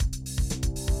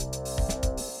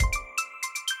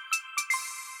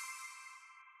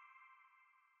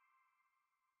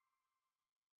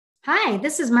Hi,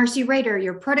 this is Marcy Rader,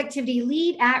 your productivity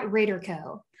lead at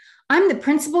RaderCo. I'm the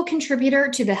principal contributor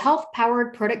to the Health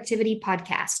Powered Productivity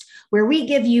Podcast, where we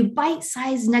give you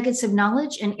bite-sized nuggets of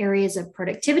knowledge in areas of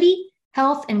productivity,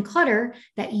 health, and clutter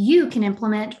that you can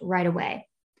implement right away.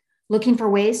 Looking for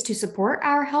ways to support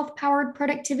our Health Powered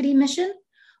Productivity mission?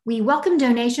 We welcome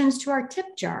donations to our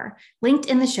tip jar, linked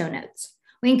in the show notes.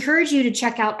 We encourage you to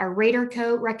check out our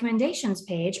RaderCo recommendations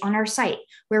page on our site,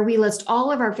 where we list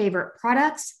all of our favorite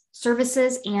products,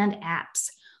 services, and apps.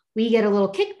 We get a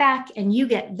little kickback and you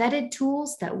get vetted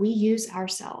tools that we use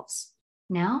ourselves.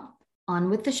 Now, on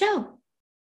with the show.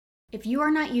 If you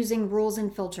are not using rules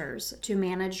and filters to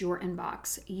manage your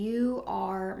inbox, you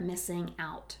are missing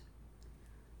out.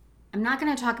 I'm not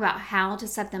going to talk about how to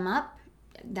set them up.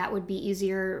 That would be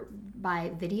easier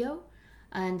by video,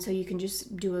 and so you can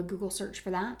just do a Google search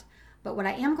for that. But what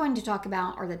I am going to talk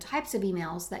about are the types of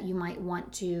emails that you might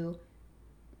want to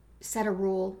set a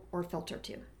rule or filter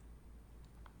to.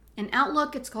 In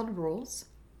Outlook, it's called rules.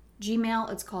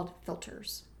 Gmail, it's called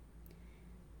filters.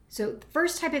 So the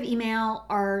first type of email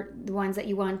are the ones that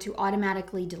you want to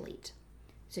automatically delete.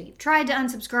 So you've tried to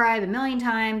unsubscribe a million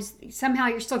times, somehow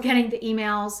you're still getting the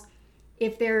emails.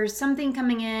 If there's something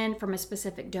coming in from a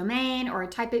specific domain or a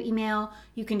type of email,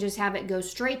 you can just have it go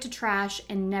straight to trash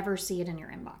and never see it in your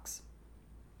inbox.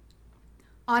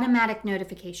 Automatic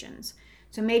notifications.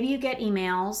 So maybe you get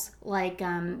emails like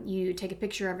you take a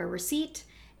picture of a receipt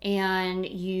and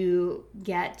you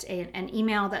get an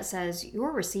email that says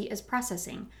your receipt is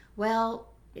processing. Well,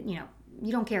 you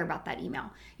don't care about that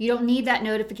email. You don't need that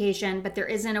notification, but there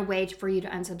isn't a way for you to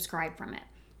unsubscribe from it.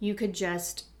 You could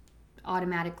just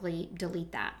automatically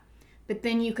delete that. But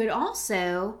then you could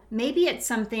also, maybe it's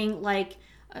something like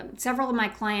several of my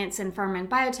clients in pharma and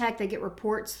biotech, they get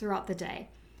reports throughout the day.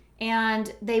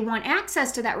 And they want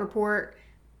access to that report,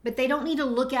 but they don't need to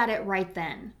look at it right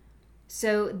then.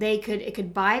 So it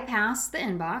could bypass the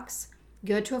inbox,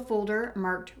 go to a folder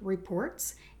marked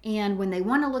reports, and when they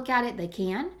want to look at it, they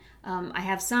can. I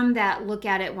have some that look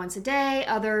at it once a day,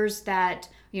 others that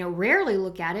rarely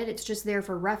look at it. It's just there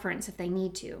for reference if they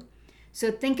need to. So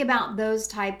think about those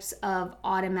types of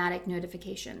automatic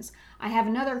notifications. I have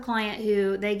another client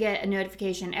who they get a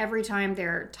notification every time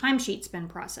their timesheet's been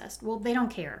processed. Well, they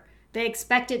don't care. They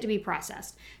expect it to be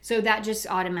processed. So that just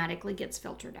automatically gets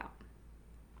filtered out.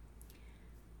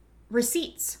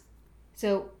 Receipts.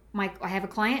 So I have a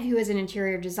client who is an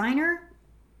interior designer.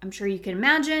 I'm sure you can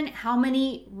imagine how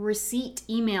many receipt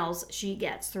emails she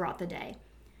gets throughout the day.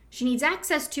 She needs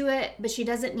access to it, but she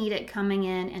doesn't need it coming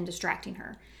in and distracting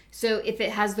her. So if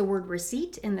it has the word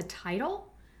receipt in the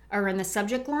title or in the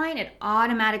subject line, it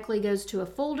automatically goes to a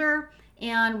folder.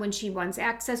 And when she wants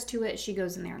access to it, she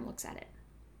goes in there and looks at it.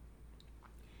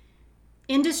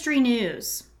 Industry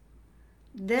news.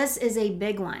 This is a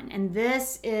big one, and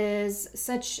this is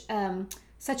such an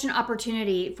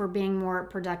opportunity for being more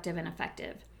productive and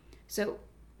effective. So,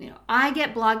 I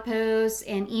get blog posts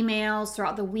and emails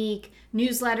throughout the week,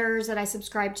 newsletters that I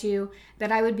subscribe to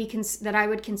that I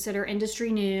would consider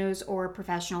industry news or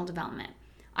professional development.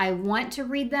 I want to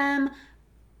read them,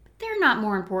 but they're not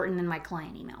more important than my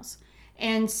client emails.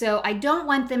 And so I don't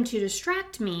want them to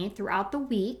distract me throughout the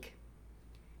week.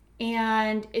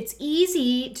 And it's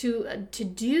easy to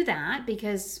do that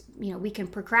because, we can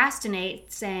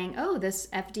procrastinate saying, oh, this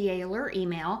FDA alert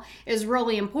email is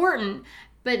really important,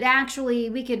 but actually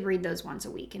we could read those once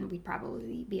a week and we'd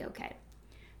probably be okay.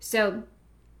 So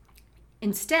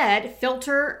instead,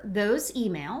 filter those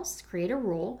emails, create a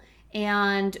rule,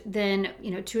 and then,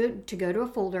 to go to a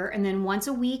folder. And then once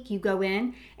a week you go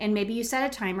in and maybe you set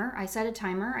a timer. I set a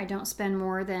timer. I don't spend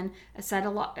more than a set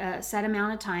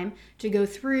amount of time to go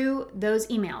through those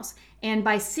emails. And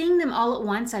by seeing them all at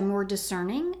once, I'm more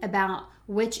discerning about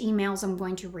which emails I'm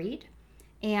going to read.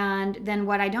 And then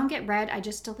what I don't get read, I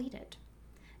just delete it.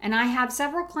 And I have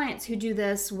several clients who do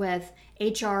this with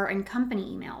HR and company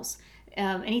emails.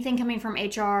 Anything coming from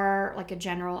HR, like a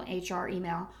general HR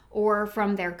email, or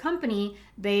from their company,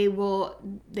 they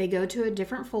go to a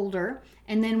different folder,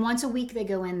 and then once a week they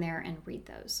go in there and read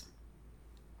those.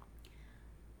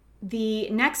 The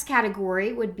next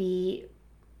category would be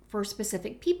for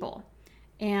specific people.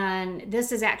 And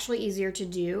this is actually easier to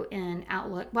do in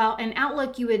Outlook. Well, in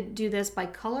Outlook, you would do this by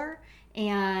color,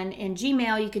 and in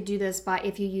Gmail, you could do this by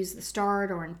if you use the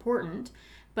starred or important.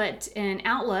 But in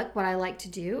Outlook, what I like to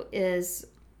do is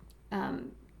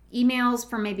emails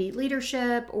from maybe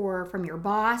leadership or from your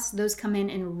boss, those come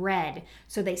in red.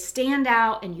 So they stand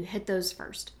out and you hit those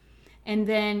first. And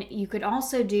then you could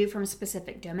also do from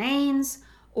specific domains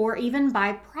or even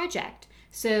by project.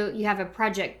 So you have a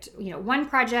project, one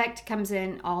project comes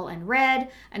in all in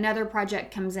red, another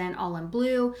project comes in all in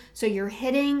blue. So you're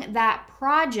hitting that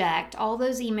project, all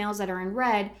those emails that are in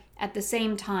red, at the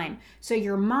same time. So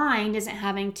your mind isn't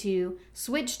having to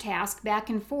switch tasks back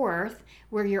and forth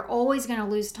where you're always going to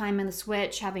lose time in the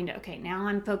switch, having to, okay, now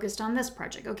I'm focused on this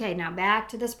project. Okay, now back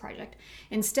to this project.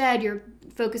 Instead, you're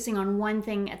focusing on one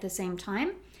thing at the same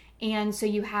time. And so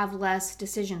you have less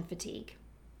decision fatigue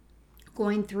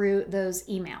going through those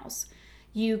emails.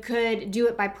 You could do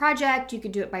it by project, you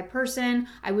could do it by person.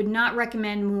 I would not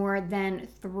recommend more than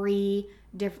three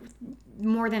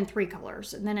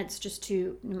colors. And then it's just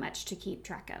too much to keep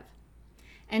track of.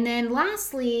 And then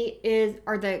lastly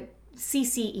are the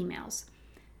CC emails.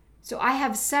 So I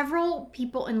have several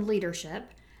people in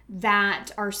leadership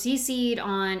that are CC'd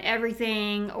on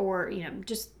everything, or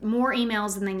just more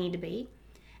emails than they need to be.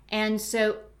 And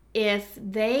so if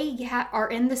they are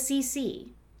in the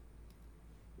CC,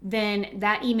 then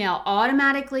that email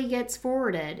automatically gets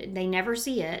forwarded. They never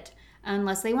see it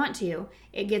unless they want to.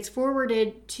 It gets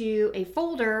forwarded to a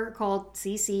folder called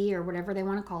CC or whatever they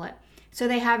want to call it. So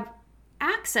they have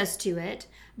access to it,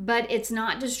 but it's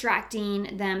not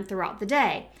distracting them throughout the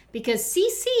day, because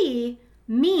CC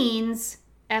means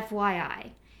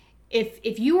FYI.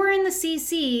 If you are in the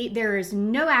CC, there is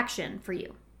no action for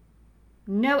you.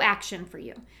 No action for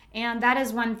you. And that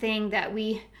is one thing that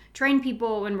we train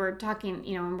people when we're talking,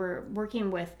 when we're working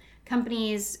with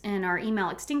companies in our email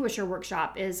extinguisher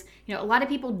workshop is, a lot of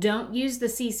people don't use the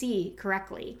CC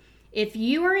correctly. If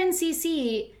you are in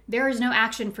CC, there is no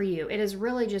action for you. It is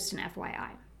really just an FYI.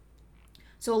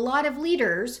 So a lot of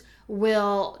leaders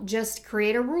will just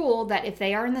create a rule that if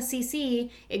they are in the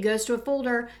CC, it goes to a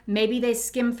folder. Maybe they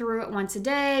skim through it once a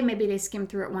day. Maybe they skim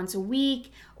through it once a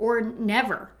week, or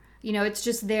never. It's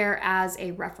just there as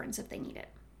a reference if they need it.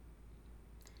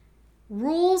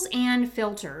 Rules and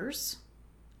filters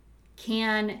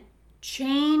can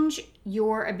change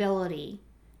your ability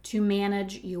to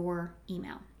manage your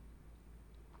email.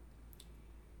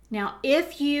 Now,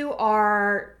 if you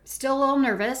are still a little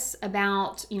nervous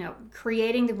about,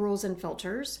 creating the rules and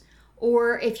filters,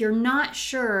 or if you're not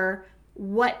sure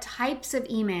what types of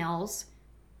emails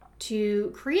to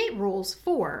create rules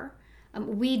for,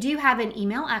 we do have an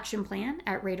email action plan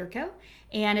at RadarCo,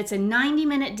 and it's a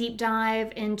 90-minute deep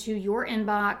dive into your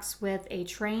inbox with a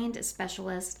trained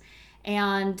specialist.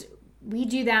 And we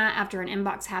do that after an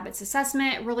inbox habits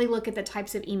assessment, really look at the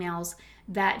types of emails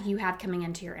that you have coming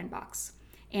into your inbox.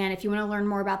 And if you want to learn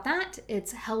more about that,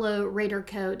 it's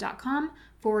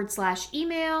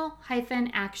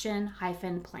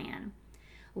helloradarco.com/email-action-plan.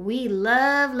 We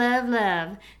love, love,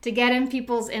 love to get in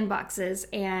people's inboxes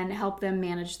and help them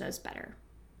manage those better.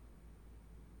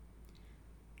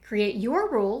 Create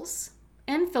your rules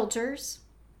and filters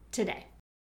today.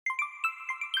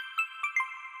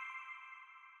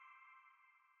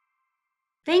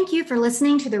 Thank you for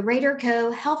listening to the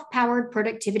RadarCo Health Powered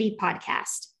Productivity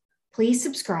Podcast. Please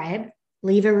subscribe,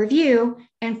 leave a review,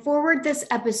 and forward this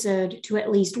episode to at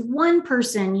least one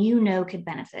person you know could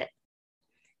benefit.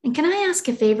 And can I ask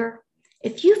a favor?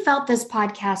 If you felt this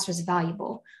podcast was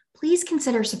valuable, please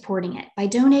consider supporting it by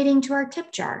donating to our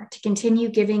tip jar to continue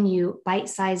giving you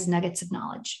bite-sized nuggets of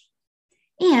knowledge.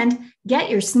 And get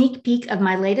your sneak peek of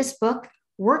my latest book,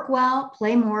 Work Well,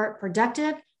 Play More,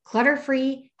 Productive,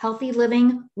 Clutter-Free, Healthy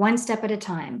Living, One Step at a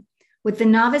Time, with the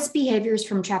novice behaviors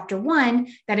from Chapter 1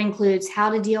 that includes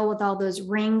how to deal with all those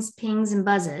rings, pings, and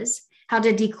buzzes, how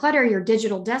to declutter your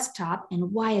digital desktop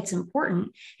and why it's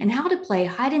important, and how to play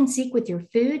hide and seek with your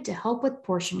food to help with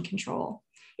portion control.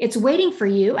 It's waiting for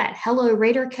you at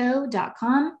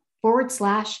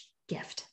helloradarco.com/gift.